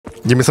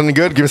Give me something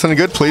good. Give me something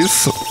good,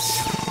 please.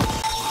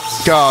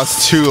 God,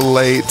 it's too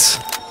late.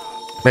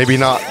 Maybe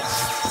not.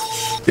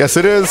 Yes,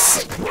 it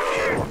is.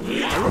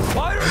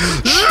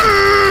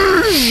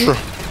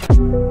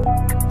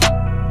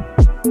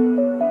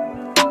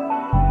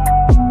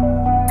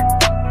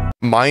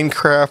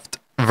 Minecraft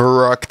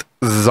Verrückt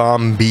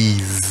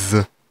Zombies.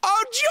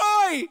 Oh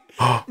joy!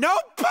 No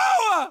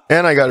power!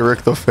 And I got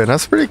Rick the Fin.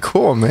 That's pretty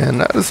cool, man.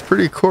 That is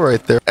pretty cool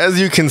right there. As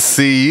you can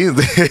see,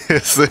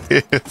 this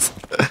is...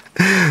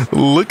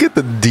 Look at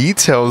the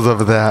details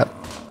of that.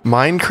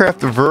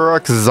 Minecraft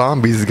Verrückt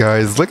Zombies,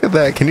 guys. Look at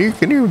that. Can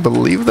you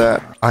believe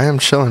that? I am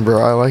chilling,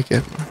 bro. I like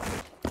it.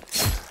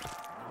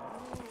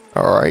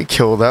 Alright,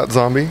 kill that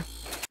zombie.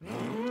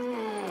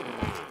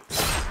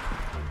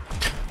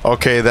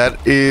 Okay,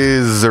 that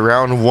is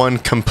round 1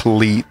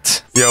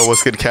 complete. Yo,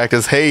 what's good,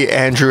 Cactus? Hey,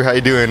 Andrew, how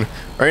you doing?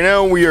 Right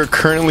now, we are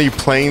currently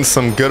playing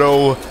some good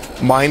old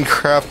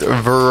Minecraft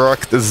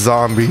Verrückt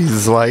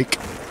Zombies. Like,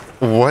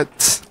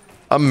 what?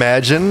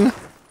 Imagine.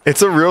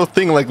 It's a real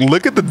thing. Like,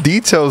 look at the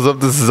details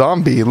of this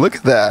zombie. Look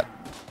at that.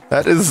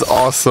 That is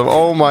awesome.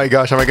 Oh my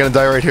gosh, am I gonna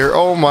die right here?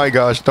 Oh my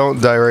gosh, don't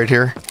die right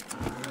here.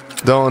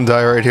 Don't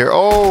die right here.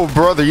 Oh,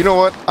 brother, you know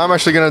what? I'm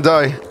actually gonna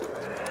die.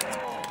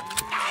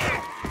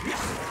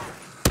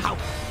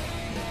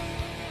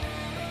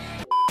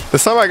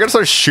 This time I gotta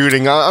start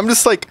shooting. I'm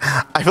just like,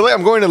 I feel like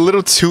I'm going a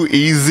little too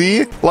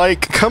easy.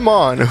 Like, come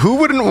on. Who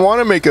wouldn't want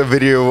to make a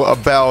video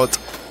about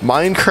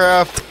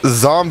Minecraft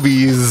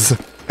zombies?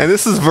 And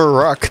this is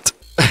Verrückt.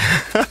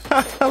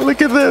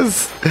 Look at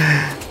this.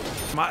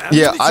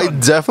 Yeah, I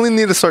definitely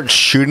need to start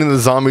shooting the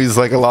zombies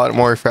like a lot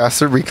more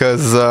faster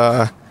because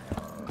I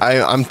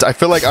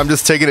feel like I'm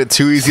just taking it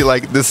too easy.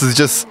 Like, this is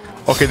just...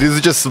 Okay, these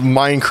are just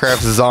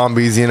Minecraft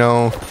zombies, you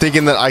know,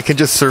 thinking that I can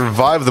just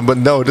survive them, but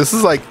no, this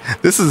is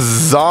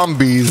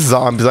zombies.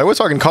 Like, we're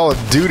talking Call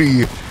of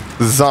Duty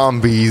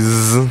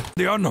zombies.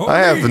 I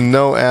have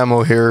no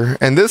ammo here,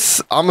 and this,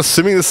 I'm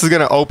assuming this is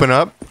gonna open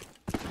up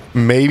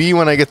maybe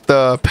when I get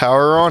the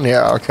power on.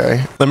 Yeah,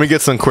 okay. Let me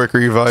get some quick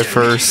revive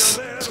first.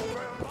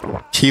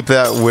 Keep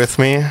that with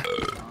me.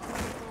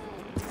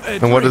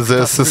 And what is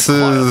this? This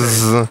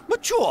is...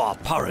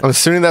 I'm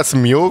assuming that's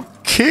Mule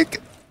Kick?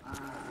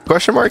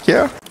 Question mark,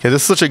 yeah. Okay,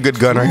 this is such a good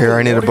gun right here.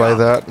 I need to buy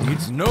that. Let me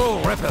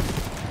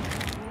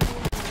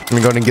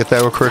go ahead and get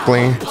that real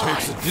quickly.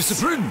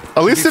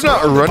 At least they're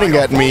not running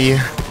at me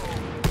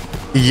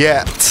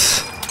yet.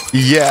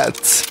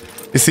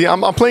 You see,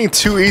 I'm playing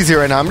too easy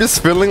right now. I'm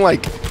just feeling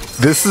like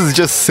this is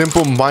just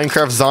simple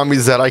Minecraft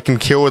zombies that I can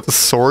kill with a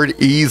sword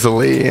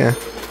easily.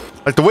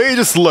 Like the way it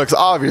just looks,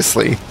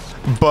 obviously,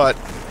 but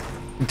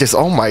just,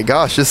 oh my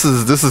gosh, this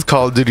is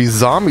Call of Duty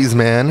Zombies,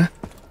 man.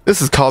 This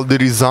is Call of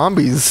Duty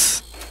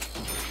Zombies.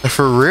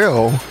 For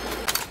real.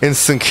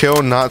 Instant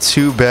kill, not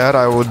too bad.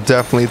 I will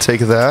definitely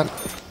take that.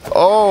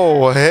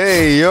 Oh,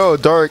 hey, yo,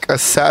 Dark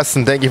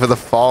Assassin, thank you for the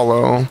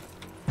follow.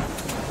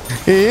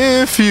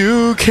 If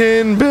you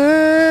can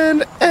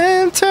bend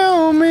and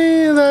tell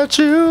me that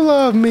you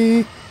love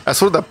me. That's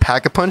what the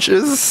Pack-a-Punch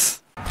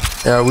is?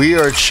 Yeah, we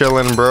are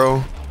chilling,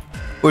 bro.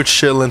 We're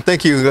chilling.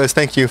 Thank you, guys.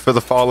 Thank you for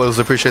the follows.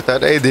 Appreciate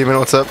that. Hey, Demon,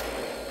 what's up?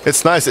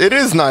 It's nice. It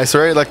is nice,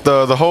 right? Like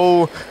the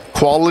whole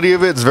quality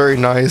of it's very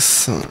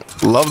nice.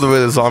 Love the way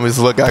the zombies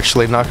look,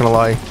 actually, not gonna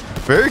lie.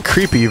 Very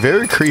creepy,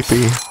 very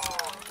creepy.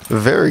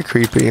 Very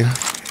creepy.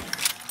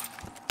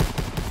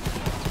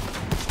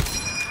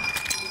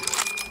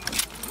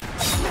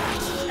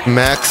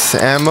 Max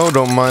ammo,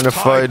 don't mind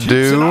if I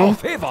do.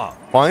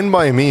 Fine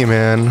by me,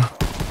 man.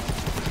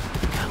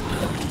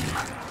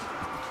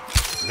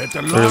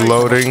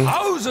 Reloading.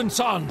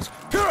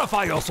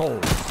 Purify your soul.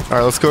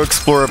 Alright, let's go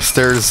explore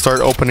upstairs and start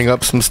opening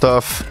up some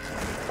stuff.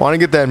 Want to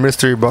get that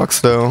mystery box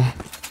though.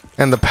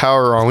 And the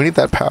power on. We need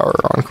that power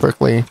on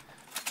quickly.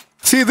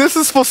 See, this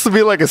is supposed to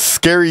be like a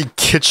scary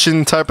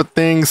kitchen type of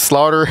thing.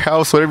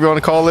 Slaughterhouse, whatever you want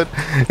to call it.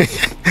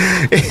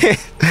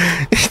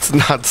 It's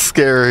not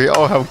scary.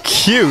 Oh, how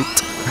cute.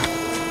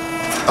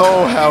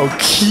 Oh, how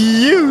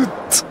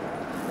cute.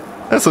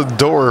 That's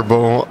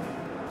adorable.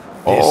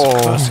 Oh,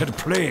 this cursed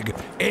plague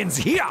ends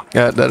here.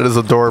 Yeah, that is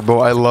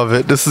adorable. I love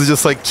it. This is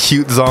just like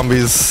cute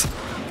zombies.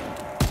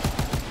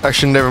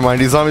 Actually, never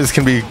mind. These zombies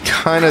can be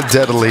kind of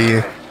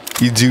deadly.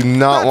 You do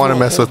not want to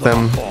mess with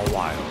them.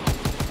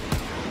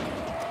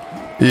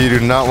 You do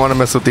not want to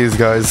mess with these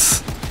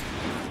guys.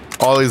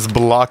 All these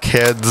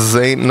blockheads.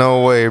 Ain't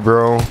no way,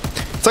 bro.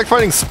 It's like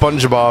fighting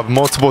SpongeBob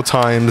multiple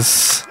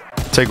times.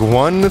 Take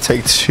 1,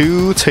 take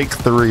 2, take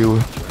 3.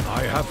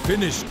 I have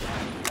finished.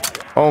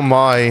 Oh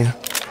my.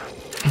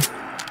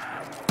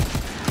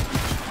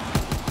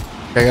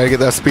 I gotta get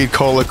that speed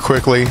cola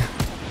quickly.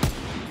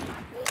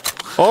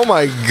 Oh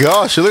my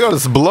gosh, look at all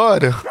this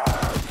blood.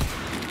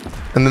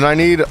 And then I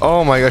need,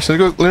 oh my gosh, you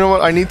know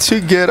what? I need to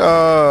get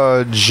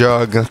a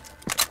jug.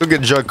 Go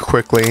get jug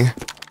quickly.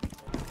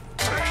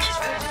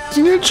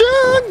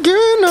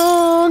 Jugging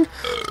on.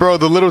 Bro,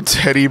 the little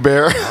teddy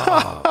bear.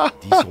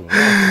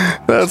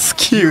 That's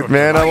cute,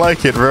 man. I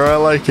like it, bro. I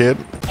like it.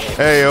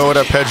 Hey, yo, what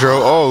up, Pedro?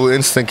 Oh,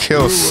 instant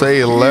kill.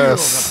 Say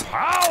less.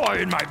 Power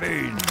in my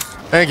veins.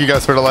 Thank you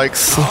guys for the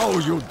likes. Now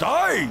you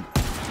die.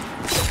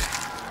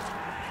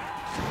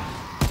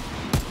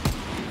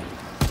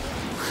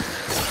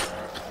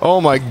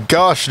 Oh my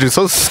gosh, dude,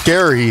 so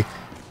scary.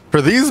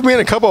 For these being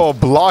a couple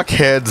of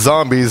blockhead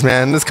zombies,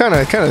 man, it's kind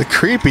of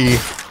creepy.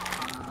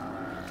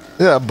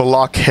 Yeah,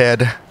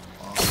 blockhead.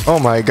 Oh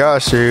my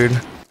gosh, dude.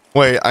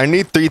 Wait, I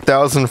need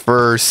 3,000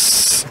 for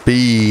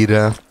speed.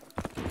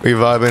 We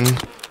vibing.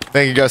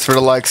 Thank you guys for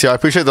the likes. Yeah, I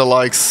appreciate the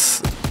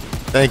likes.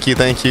 Thank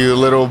you,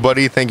 little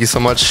buddy. Thank you so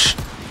much.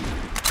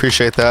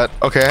 Appreciate that.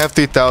 Okay, I have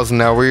 3,000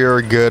 now. We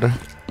are good.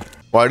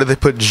 Why did they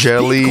put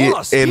jelly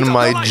in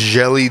my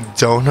jelly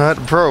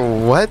donut?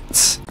 Bro,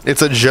 what?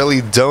 It's a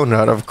jelly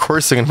donut. Of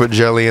course they're gonna put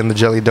jelly in the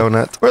jelly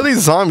donut. Where are these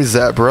zombies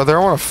at, brother?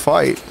 I want to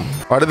fight.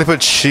 Why did they put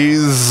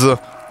cheese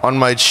on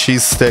my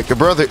cheese stick?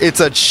 Brother, it's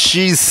a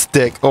cheese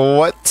stick.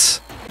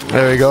 What?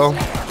 There we go.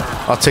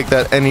 I'll take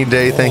that any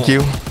day. Thank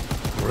you.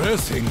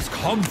 Blessings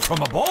come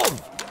from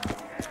above.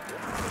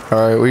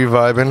 Alright, we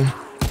vibing.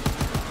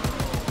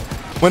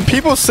 When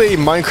people say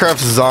Minecraft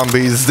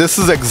zombies, this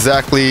is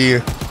exactly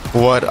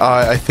what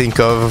I think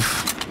of.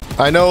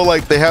 I know,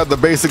 like, they have the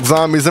basic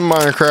zombies in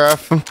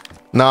Minecraft.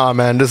 Nah,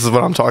 man, this is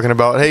what I'm talking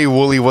about. Hey,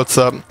 Wooly, what's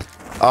up?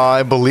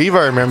 I believe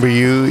I remember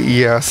you.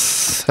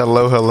 Yes.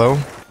 Hello, hello.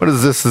 What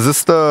is this? Is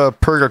this the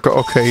purgatory?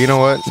 Okay, you know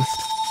what?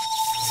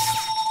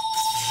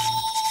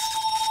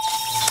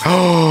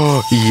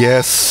 Oh,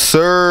 yes,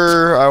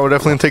 sir. I will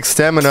definitely take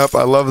stamina up.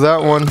 I love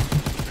that one.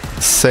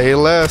 Say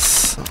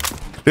less.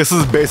 This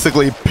is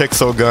basically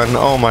Pixel Gun.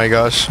 Oh my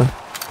gosh.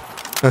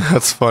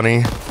 That's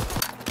funny.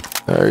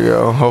 There you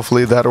go.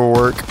 Hopefully that'll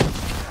work.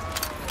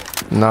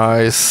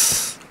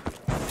 Nice.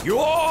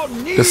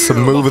 Just to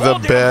move the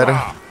bed.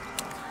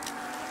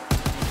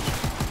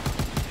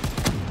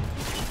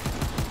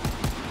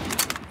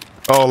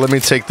 Oh, let me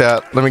take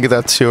that. Let me get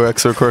that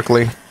 2x real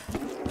quickly.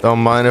 Don't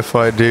mind if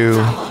I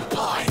do.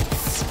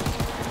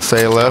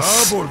 Say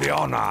less.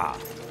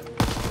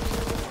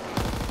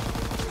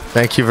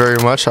 Thank you very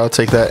much. I'll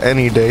take that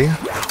any day.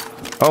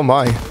 Oh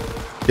my.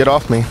 Get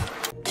off me.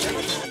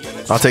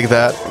 I'll take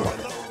that.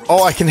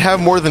 Oh, I can have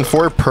more than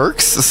 4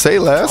 perks? Say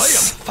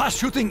less.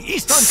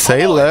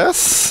 Say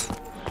less.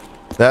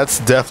 That's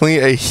definitely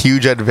a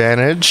huge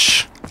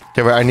advantage.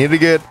 Okay, but I need to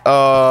get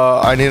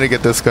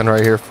this gun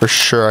right here for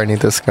sure. I need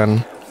this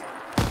gun.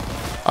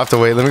 I have to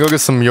wait. Let me go get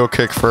some mule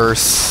kick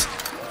first.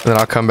 Then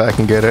I'll come back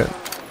and get it.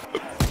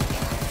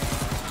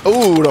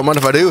 Oh, don't mind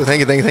if I do.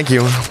 Thank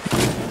you.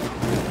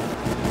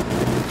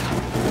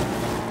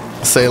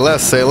 Say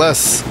less, say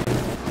less.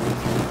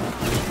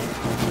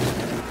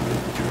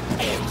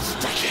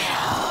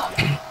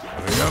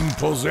 I am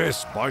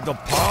possessed by the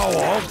power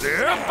of the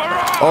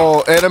Emperor.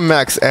 Oh, and a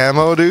max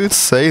ammo, dude.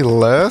 Say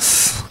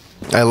less.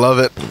 I love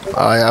it.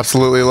 I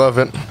absolutely love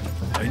it.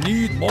 I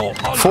need more.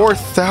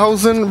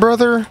 4,000,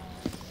 brother.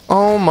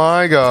 Oh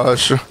my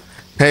gosh.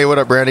 Hey, what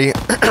up, Brandy?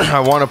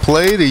 I want to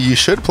play. You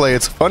should play.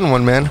 It's a fun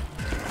one, man.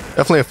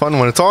 Definitely a fun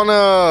one. It's on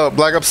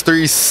Black Ops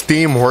 3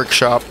 Steam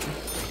Workshop.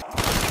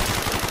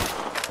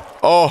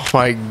 Oh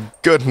my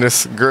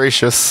goodness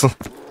gracious.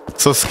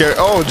 So scary.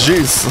 Oh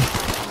jeez.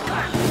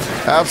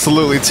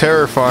 Absolutely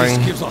terrifying.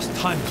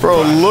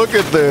 Bro, look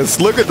at this.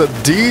 Look at the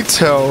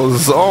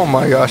details. Oh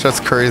my gosh,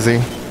 that's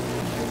crazy.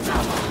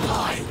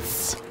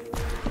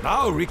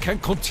 Now we can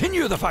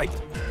continue the fight.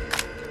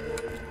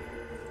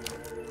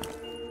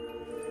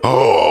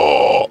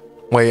 Oh.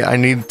 Wait, I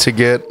need to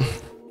get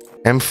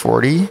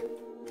M40.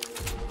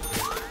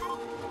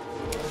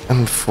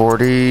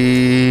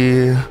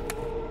 M40.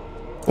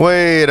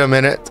 Wait a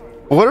minute.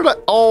 What did I...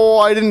 Oh,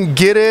 I didn't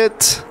get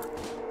it.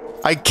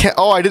 I can't...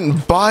 Oh, I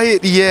didn't buy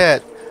it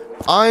yet.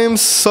 I'm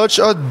such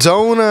a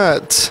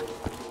donut.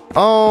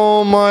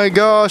 Oh my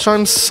gosh,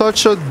 I'm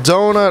such a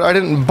donut. I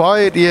didn't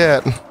buy it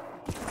yet.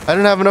 I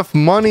didn't have enough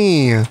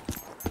money.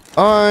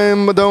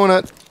 I'm a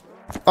donut.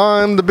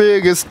 I'm the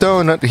biggest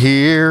donut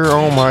here.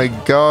 Oh my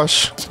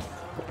gosh.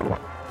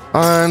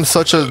 I'm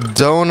such a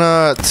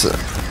donut.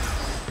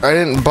 I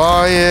didn't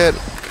buy it.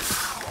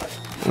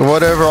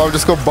 Whatever, I'll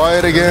just go buy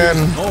it again.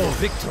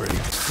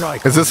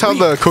 Is this how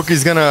the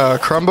cookie's gonna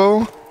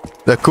crumble?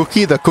 The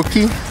cookie?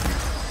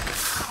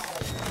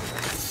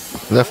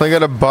 Definitely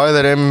gotta buy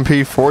that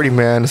MP40,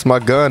 man. It's my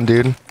gun,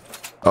 dude.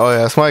 Oh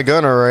yeah, it's my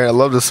gun, alright. I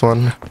love this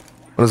one.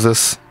 What is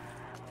this?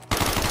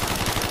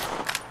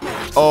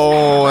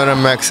 Oh, and a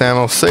max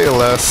ammo. Say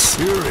less.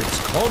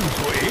 Spirits come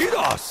to aid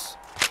us.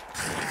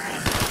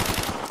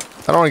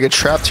 I don't want to get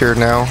trapped here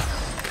now.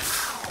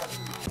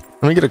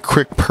 Let me get a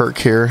quick perk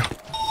here.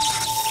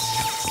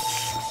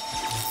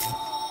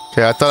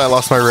 Okay, I thought I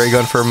lost my ray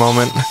gun for a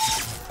moment.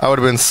 I would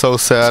have been so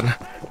sad.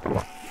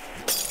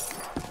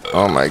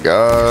 Oh my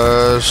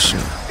gosh.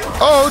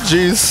 Oh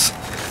jeez.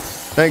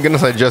 Thank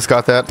goodness I just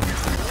got that.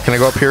 Can I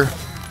go up here?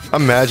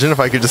 Imagine if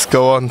I could just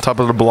go on top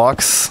of the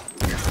blocks.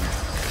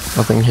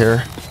 Nothing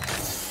here.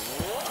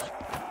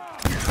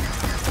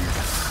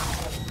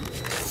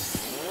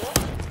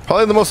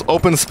 Probably the most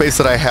open space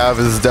that I have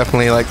is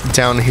definitely like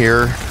down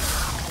here.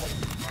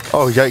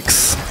 Oh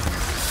yikes.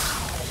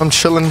 I'm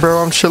chilling,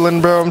 bro.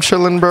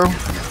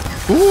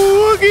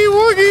 Woogie,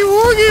 woogie,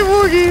 woogie,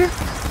 woogie.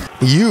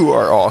 You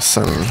are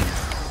awesome.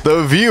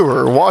 The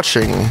viewer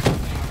watching,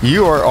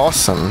 you are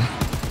awesome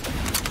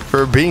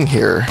for being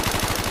here.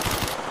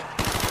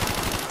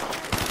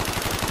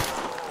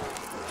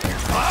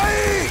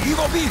 Aye,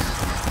 Eagle Beast.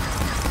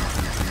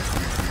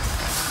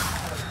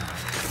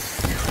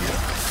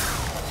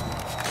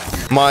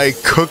 My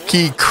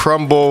cookie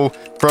crumble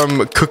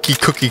from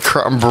Cookie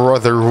Crumb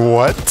brother.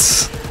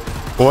 What?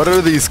 What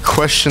are these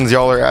questions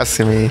y'all are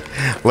asking me?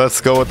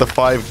 Let's go with the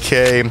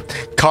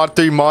 5K. COD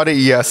 3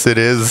 modded? Yes, it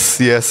is.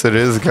 Yes, it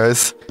is,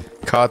 guys.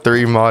 COD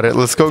 3 modded.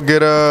 Let's go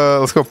get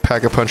let's go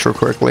pack a punch real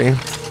quickly.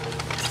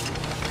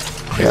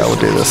 Yeah, we'll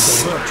do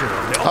this.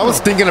 I was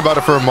thinking about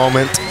it for a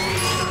moment.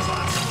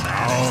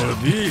 Now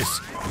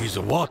this is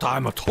what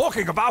I'm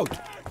talking about.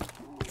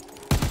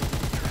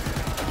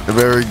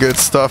 Very good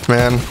stuff,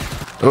 man.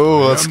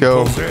 Oh, let's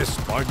go.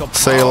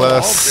 Say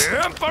less.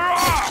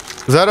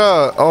 Is that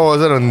a... Oh, is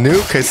that a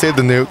nuke? Okay, save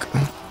the nuke.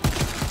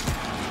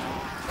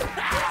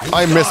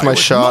 I missed my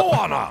shot.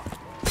 I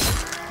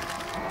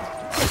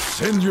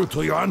send you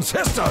to your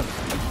ancestors.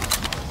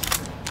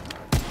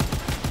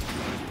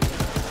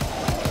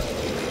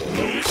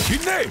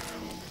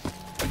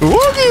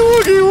 Woogie,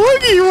 woogie,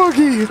 woogie,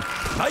 woogie.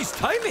 Nice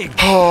timing.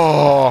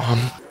 Oh,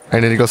 I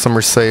need to go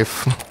somewhere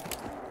safe.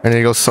 I need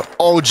to go so...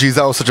 Oh, geez,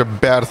 that was such a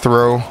bad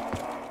throw.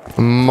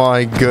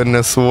 My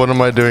goodness, what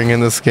am I doing in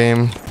this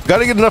game?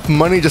 Gotta get enough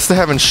money just to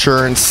have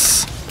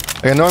insurance.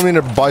 I know I need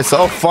to buy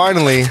some. Oh,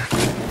 finally.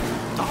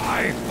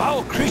 Die,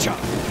 foul creature.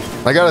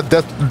 I got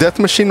a death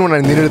machine when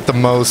I needed it the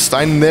most.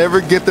 I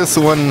never get this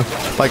one.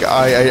 Like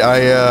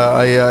I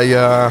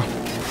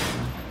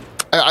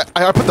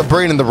put the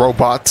brain in the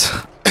robot.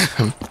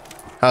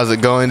 How's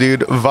it going,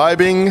 dude?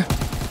 Vibing.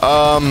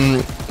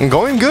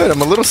 Going good.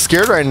 I'm a little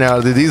scared right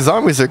now. Dude, these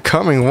zombies are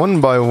coming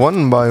one by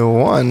one by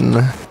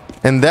one.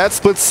 And that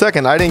split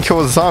second, I didn't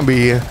kill a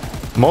zombie.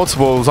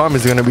 Multiple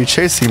zombies are gonna be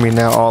chasing me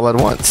now all at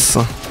once.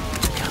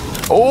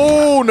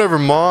 Oh, never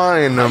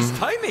mind. Nice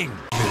timing.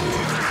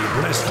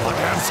 Blessed my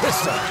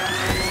ancestor.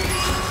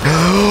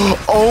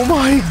 Oh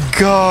my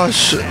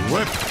gosh.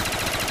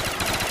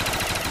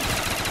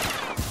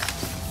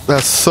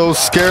 That's so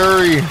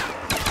scary.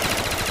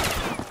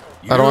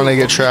 I don't want to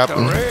get trapped.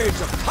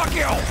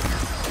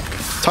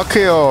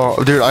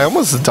 Takeo. Dude, I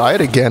almost died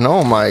again.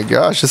 Oh my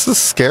gosh, this is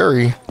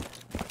scary.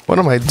 What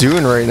am I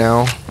doing right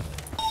now?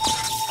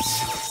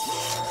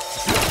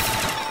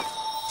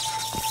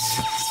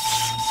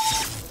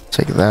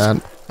 Take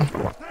that.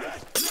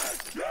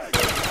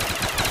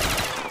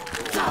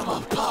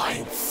 Double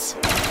points.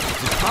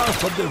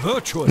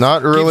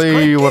 Not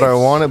really what I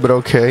wanted, but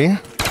okay.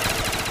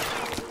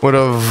 Would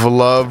have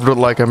loved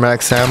like a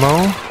max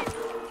ammo.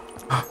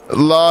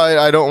 Lie,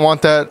 I don't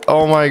want that.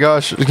 Oh my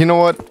gosh. You know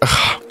what?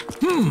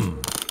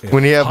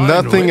 When you have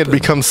nothing, it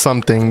becomes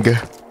something.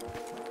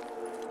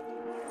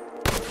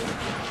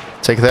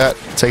 Take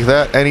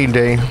that any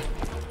day.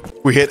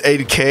 We hit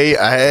 8K.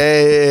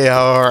 Hey,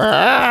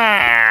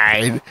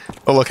 alright.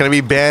 Oh, look, can I be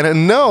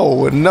banned?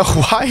 No,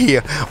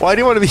 why? Why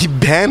do you want to be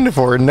banned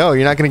for? No,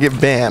 you're not gonna get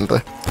banned.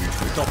 With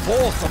the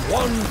force of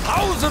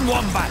 1,000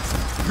 wombats,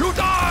 you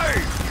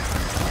die!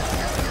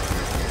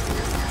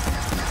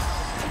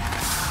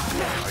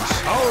 I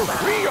shall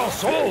free your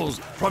souls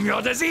from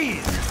your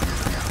disease!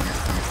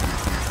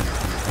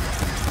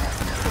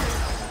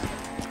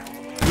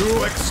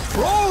 You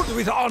explode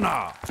with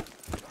honor!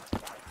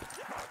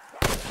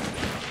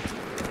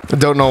 I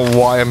don't know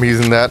why I'm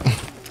using that.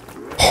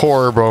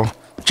 Horrible.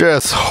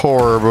 Just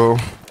horrible.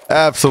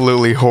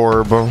 Absolutely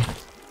horrible.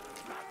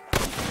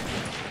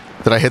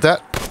 Did I hit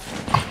that?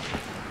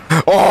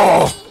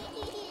 Oh!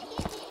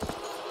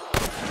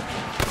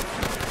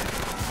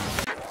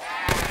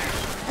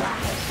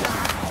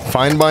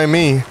 Fine by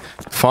me.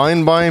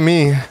 Fine by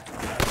me.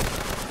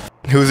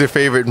 Who's your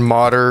favorite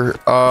modder?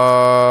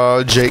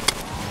 Jake.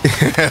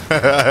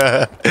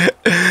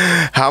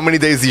 How many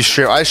days do you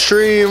stream? I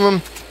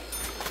stream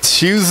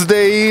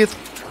Tuesday,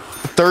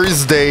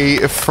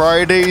 Thursday,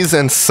 Fridays,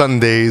 and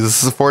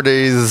Sundays. 4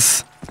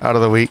 days out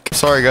of the week.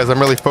 Sorry guys, I'm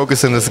really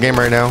focusing this game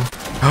right now.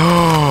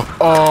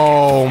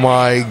 Oh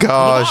my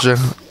gosh.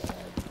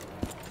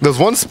 Does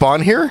one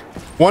spawn here?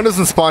 One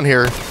doesn't spawn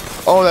here.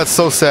 Oh, that's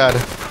so sad.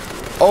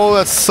 Oh,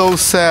 that's so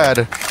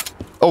sad.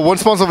 Oh, one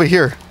spawns over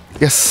here.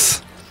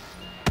 Yes.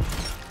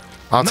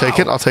 I'll take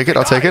it. I'll take it.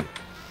 I'll take it.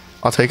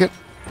 I'll take it.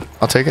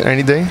 I'll take it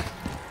any day.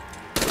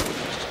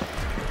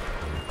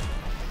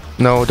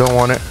 No, don't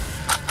want it.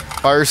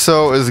 Fire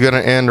cell is gonna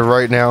end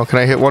right now. Can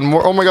I hit one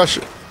more? Oh my gosh.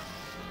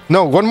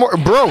 No, one more.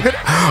 Bro, hit.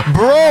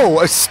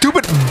 Bro, a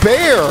stupid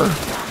bear.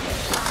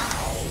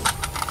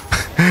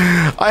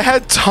 I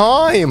had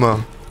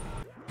time.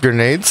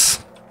 Grenades.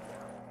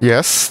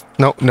 Yes.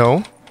 No,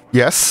 no.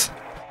 Yes.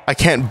 I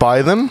can't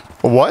buy them.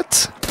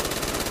 What?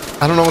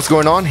 I don't know what's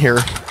going on here.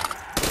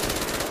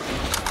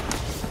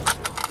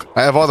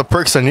 I have all the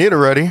perks I need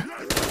already.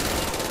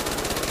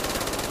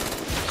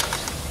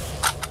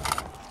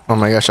 Oh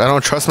my gosh, I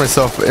don't trust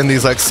myself in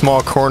these like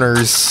small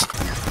corners.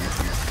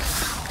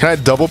 Can I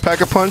double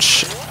pack a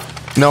punch?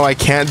 No, I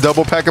can't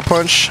double pack a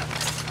punch.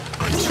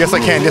 Yes, I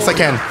can. Yes, I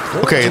can.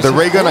 Okay, the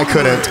ray gun I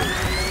couldn't.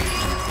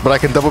 But I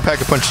can double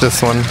pack a punch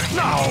this one.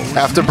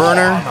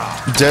 Afterburner,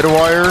 dead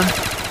wire.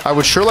 I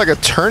would sure like a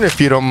turn if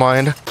you don't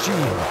mind.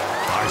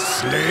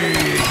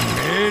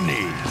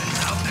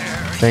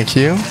 Thank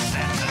you.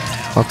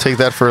 I'll take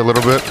that for a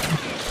little bit.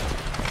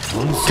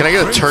 Can I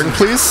get a turn,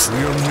 please?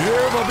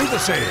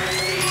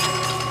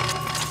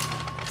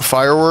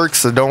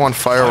 Fireworks? I don't want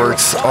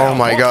fireworks. Oh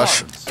my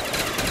gosh.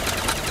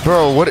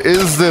 Bro, what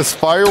is this?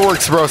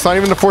 Fireworks, bro. It's not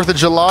even the 4th of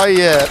July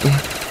yet.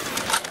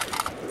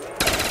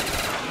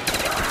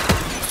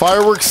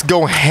 Fireworks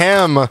go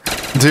ham,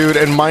 dude,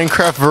 in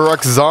Minecraft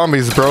Verrückt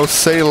zombies, bro.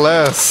 Say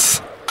less.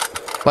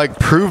 Like,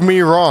 prove me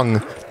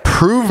wrong.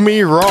 Prove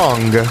me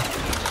wrong.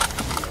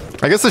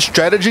 I guess the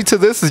strategy to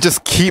this is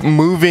just keep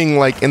moving,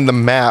 like, in the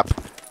map.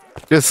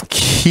 Just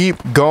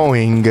keep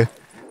going.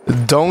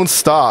 Don't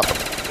stop.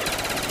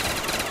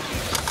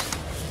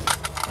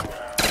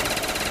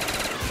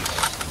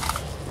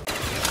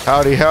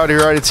 Howdy, howdy,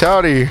 righty,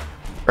 towdy.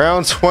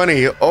 Round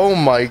 20. Oh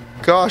my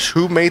gosh,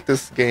 who made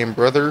this game,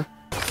 brother?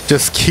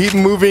 Just keep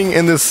moving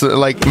in this,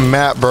 like,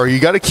 map, bro. You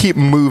gotta keep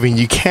moving.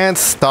 You can't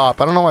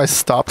stop. I don't know why I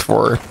stopped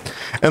for.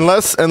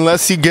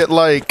 Unless you get,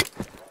 like,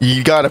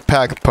 you gotta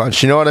pack a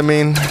punch. You know what I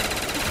mean?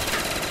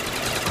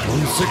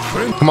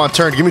 Come on,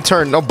 turn. Give me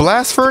turn. No,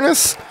 blast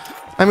furnace?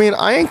 I mean,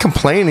 I ain't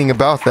complaining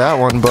about that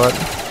one, but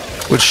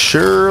would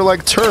sure,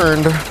 like,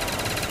 turned.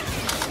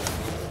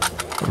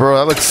 Bro,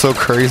 that looks so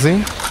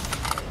crazy.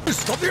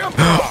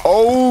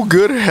 Oh,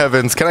 good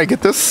heavens. Can I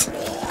get this?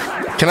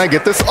 Can I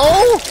get this?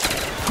 Oh!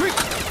 Quick!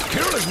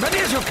 Kill as many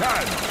as you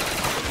can!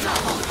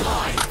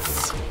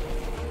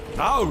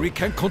 Now we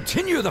can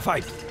continue the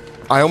fight.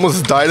 I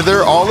almost died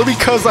there all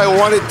because I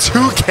wanted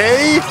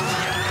 2K?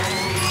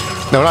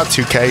 No, not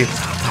 2K.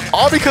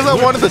 All because I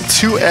wanted the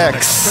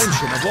 2X.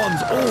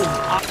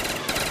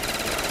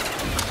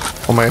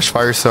 Oh my gosh,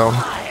 fire cell.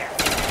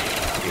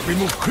 If we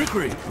move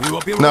quickly, we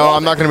will be no,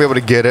 I'm not going to be able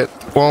to get it.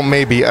 Well,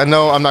 maybe. I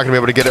know I'm not going to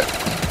be able to get it.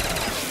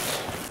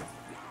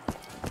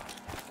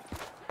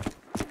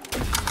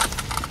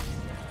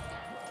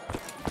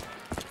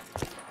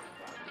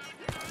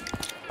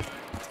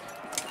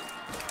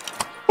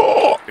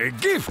 Oh, a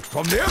gift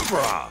from the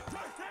Emperor.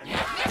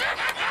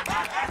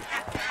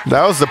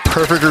 That was the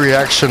perfect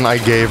reaction I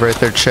gave right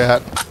there,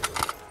 chat.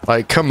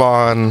 Like, come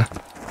on.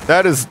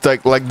 That is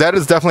like that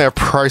is definitely a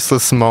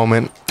priceless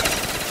moment.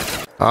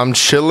 I'm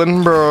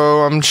chilling,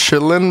 bro. I'm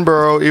chilling,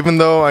 bro. Even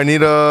though I need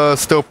to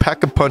still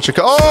pack a punch.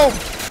 Oh!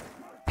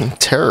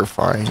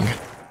 Terrifying.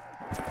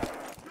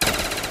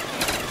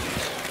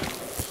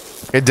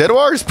 Yeah, dead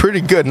wire is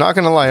pretty good. Not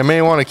gonna lie. I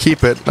may want to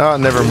keep it. Oh,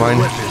 never mind.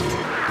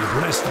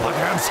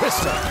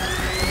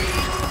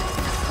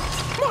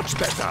 Much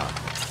better.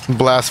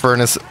 Blast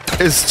furnace.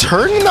 Is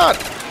turn not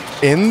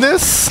in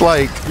this?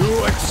 Like,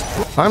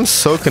 I'm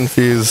so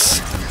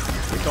confused.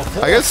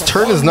 I guess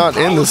turn is not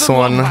in this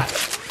one.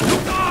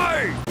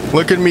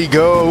 Look at me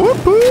go.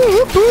 Whoop-oo,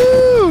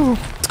 whoop-oo.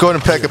 Let's go ahead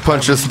and pack a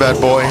punch this bad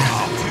boy.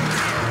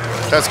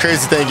 That's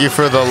crazy. Thank you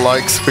for the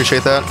likes.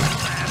 Appreciate that.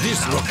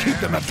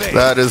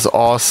 That is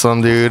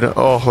awesome, dude.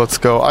 Oh, let's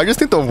go. I just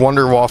need the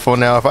Wonder Waffle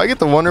now. If I get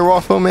the Wonder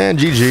Waffle, man,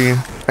 GG.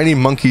 I need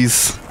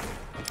monkeys.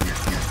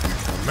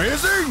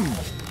 Amazing.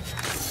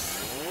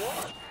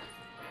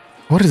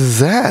 What is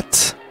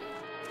that?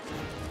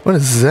 What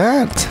is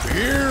that?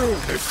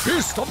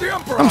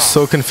 I'm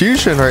so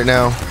confused right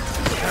now.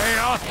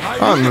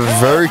 I'm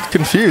very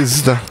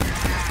confused.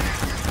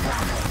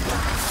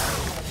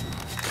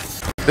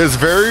 There's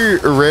very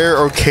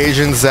rare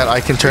occasions that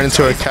I can turn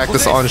into a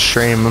cactus on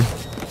stream.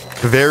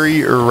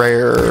 Very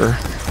rare.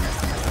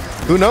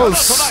 Who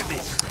knows?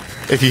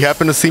 If you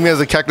happen to see me as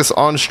a cactus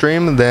on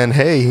stream, then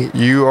hey,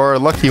 you are a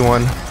lucky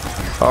one.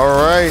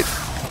 Alright,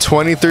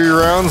 23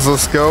 rounds,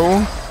 let's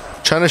go.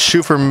 Trying to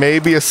shoot for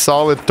maybe a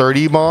solid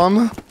 30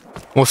 bomb.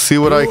 We'll see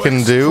what I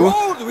can do.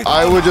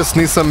 I would just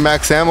need some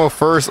max ammo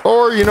first,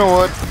 or you know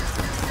what?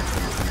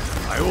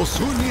 I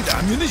also need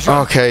ammunition.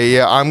 Okay,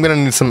 yeah, I'm gonna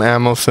need some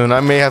ammo soon. I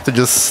may have to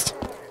just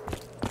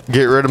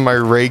get rid of my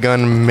ray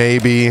gun,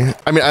 maybe.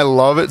 I mean, I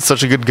love it,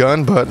 such a good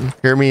gun, but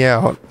hear me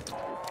out.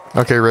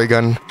 Okay, ray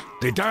gun.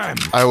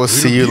 I will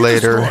see you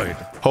later.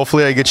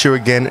 Hopefully I get you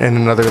again in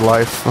another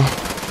life.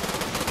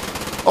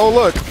 Oh,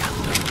 look.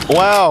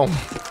 Wow.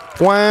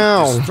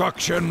 Wow.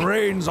 Destruction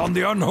reigns on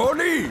the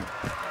unholy.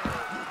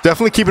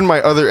 Definitely keeping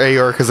my other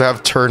AR because I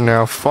have turn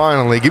now.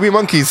 Finally. Give me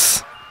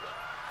monkeys.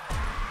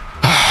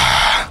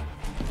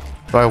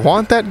 Do I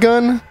want that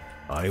gun?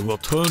 I will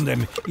turn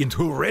them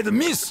into red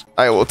mist.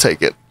 I will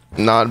take it.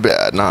 Not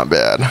bad, not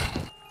bad.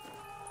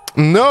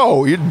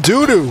 No, you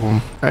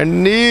doo-doo. I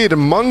need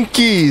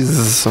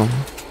monkeys.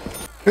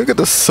 Look at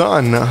the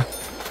sun.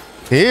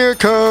 Here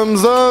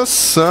comes the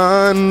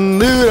sun.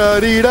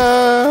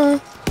 Doo-da-dee-da.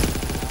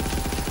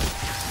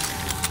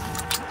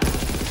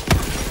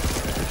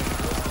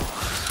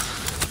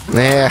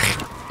 Nah,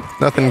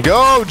 nothing.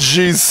 Go,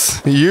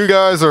 jeez. You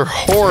guys are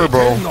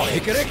horrible.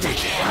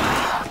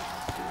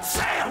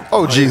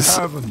 Oh, jeez.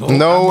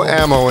 No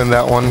ammo in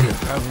that one.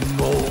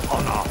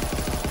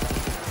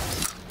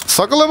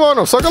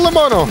 Suckalemano,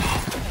 suckalemano.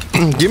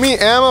 Give me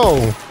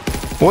ammo.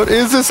 What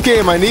is this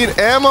game? I need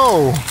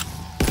ammo.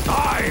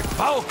 Die,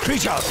 foul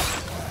creatures!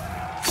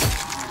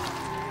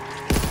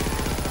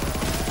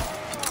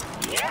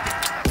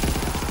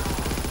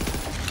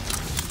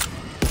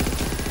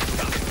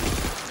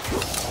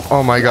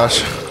 Oh my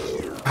gosh.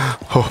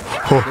 Ho,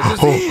 ho,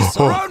 ho,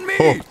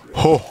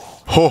 ho,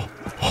 ho,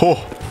 ho.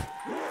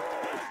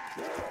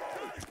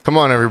 Come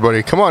on,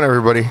 everybody. Come on,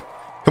 everybody.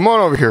 Come on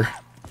over here.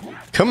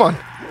 Come on.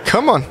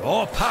 Come on.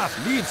 Your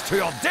path leads to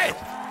your death.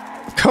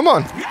 Come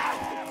on.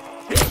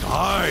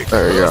 Die,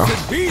 there you go.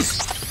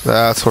 Beast.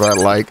 That's what I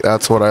like.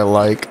 That's what I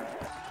like.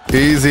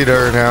 Easy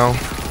there now.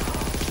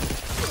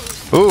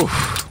 Oof.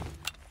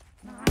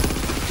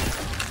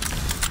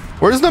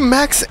 Where's the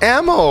max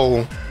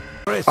ammo?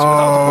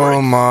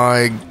 Oh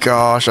my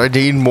gosh. I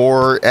need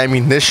more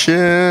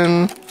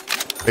ammunition.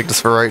 Take this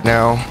for right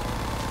now.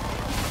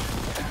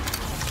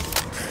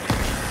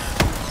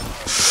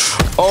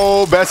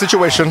 Oh, bad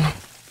situation.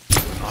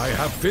 I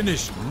have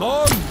finished.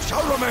 None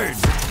shall remain.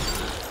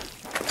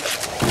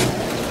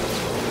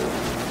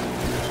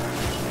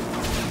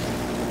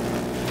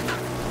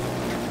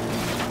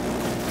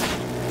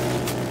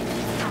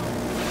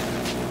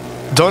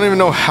 Don't even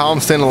know how I'm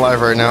staying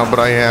alive right now, but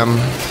I am.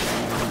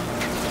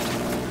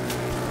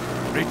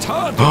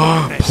 Return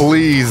to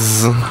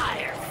please.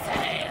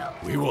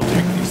 We will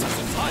take these as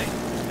a sign.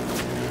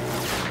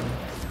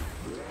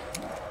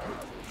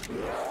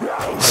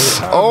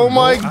 Oh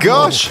my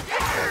gosh. I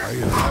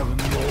have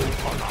no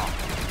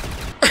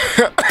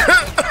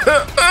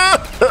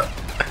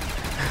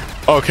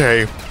honor.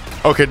 Okay.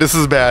 Okay, this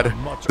is bad.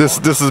 This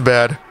is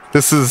bad.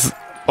 This is,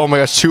 oh my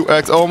gosh,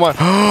 2x. Oh my,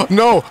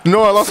 no,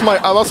 no, I lost,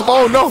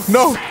 oh no,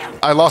 no.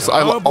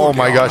 Oh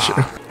my gosh.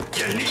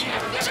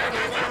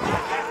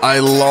 I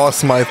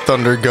lost my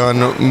thunder gun.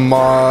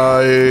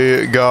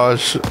 My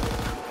gosh.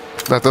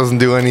 That doesn't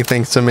do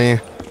anything to me.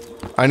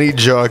 I need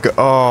jug.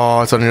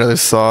 Oh, it's on the other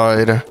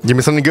side. Give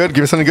me something good.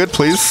 Give me something good,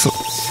 please.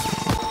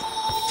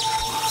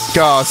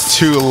 God, it's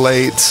too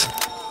late.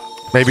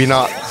 Maybe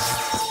not.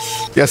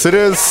 Yes, it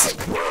is.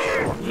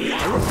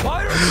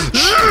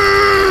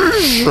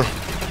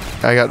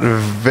 I got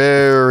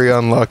very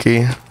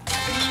unlucky.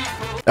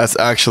 That's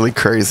actually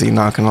crazy,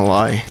 not gonna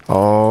lie.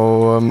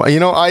 Oh, you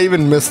know, I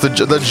even missed the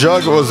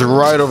jug was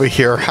right over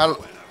here. How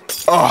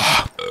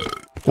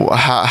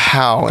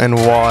and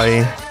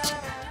why?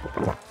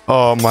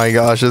 Oh my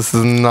gosh, this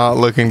is not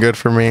looking good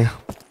for me.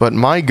 But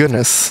my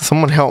goodness,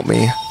 someone help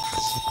me.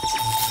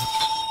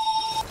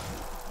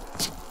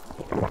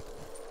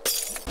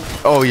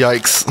 Oh,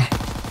 yikes.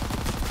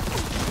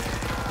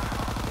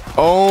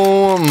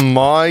 Oh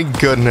my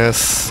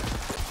goodness.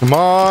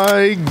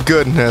 My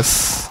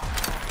goodness.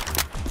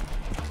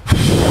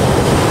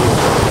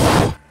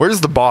 Where's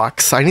the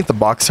box? I need the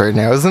box right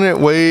now. Isn't it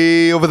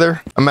way over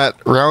there? I'm at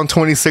round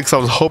 26. I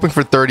was hoping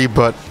for 30,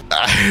 but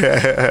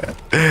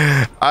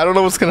I don't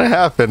know what's gonna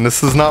happen.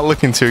 This is not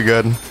looking too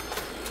good.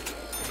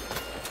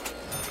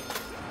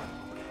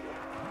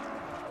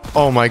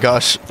 Oh my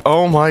gosh.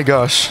 Oh my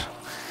gosh.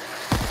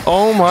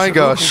 Oh my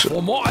gosh.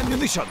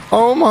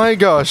 Oh my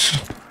gosh.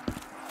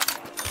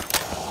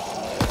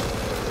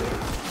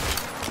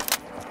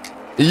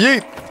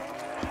 Yeet.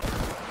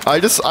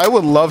 I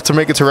would love to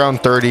make it to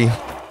round 30.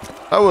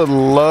 I would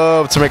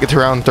love to make it to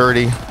round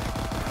 30.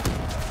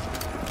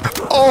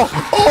 Oh,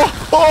 oh,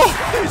 oh!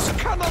 This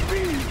cannot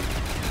be.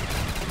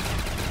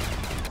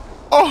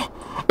 Oh,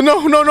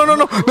 no, no, no, no,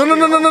 no, no, no,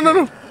 no, no, no, no,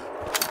 no.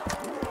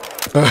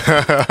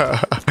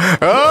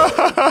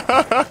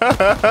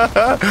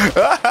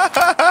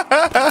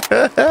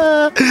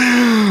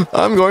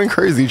 I'm going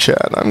crazy,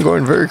 chat. I'm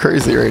going very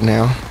crazy right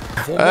now.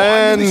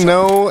 And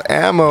no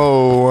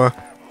ammo.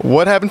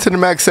 What happened to the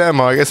max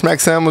ammo? I guess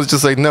max ammo was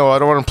just like, no, I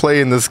don't want to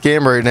play in this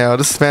game right now.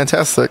 This is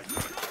fantastic.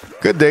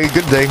 Good day,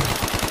 good day.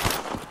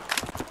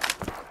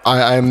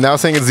 I am now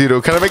saying it's 0.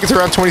 Can I make it to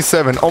round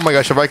 27? Oh my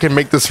gosh, if I can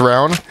make this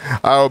round,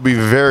 I'll be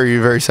very,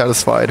 very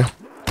satisfied.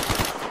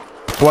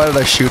 Why did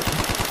I shoot?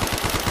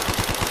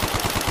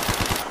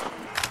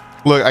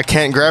 Look, I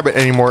can't grab it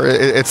anymore.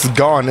 It's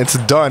gone. It's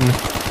done.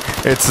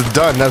 It's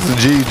done. That's a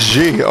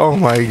GG. Oh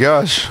my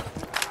gosh.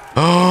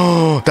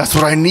 Oh, that's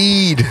what I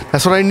need.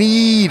 That's what I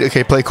need.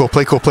 Okay, play cool,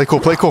 play cool, play cool,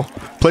 play cool,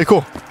 play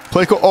cool,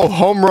 play cool. Oh,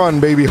 home run,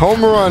 baby.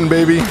 Home run,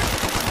 baby.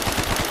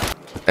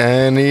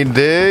 Any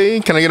day.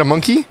 Can I get a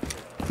monkey?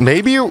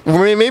 Maybe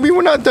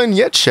we're not done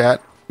yet,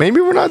 chat. Maybe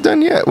we're not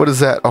done yet. What is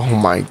that? Oh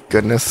my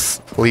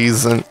goodness.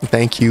 Please and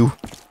thank you.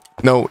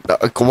 No,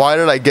 why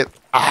did I get...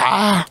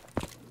 Ah!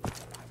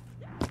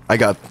 I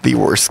got the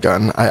worst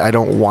gun. I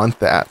don't want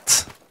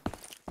that.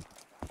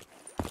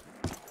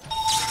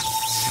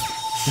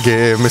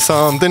 Give me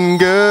something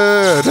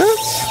good.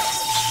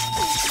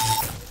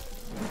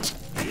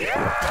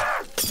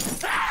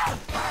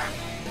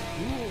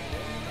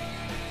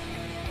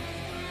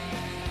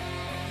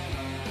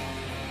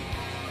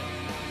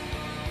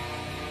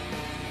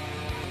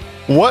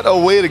 What a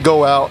way to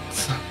go out.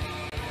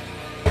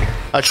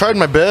 I tried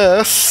my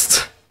best.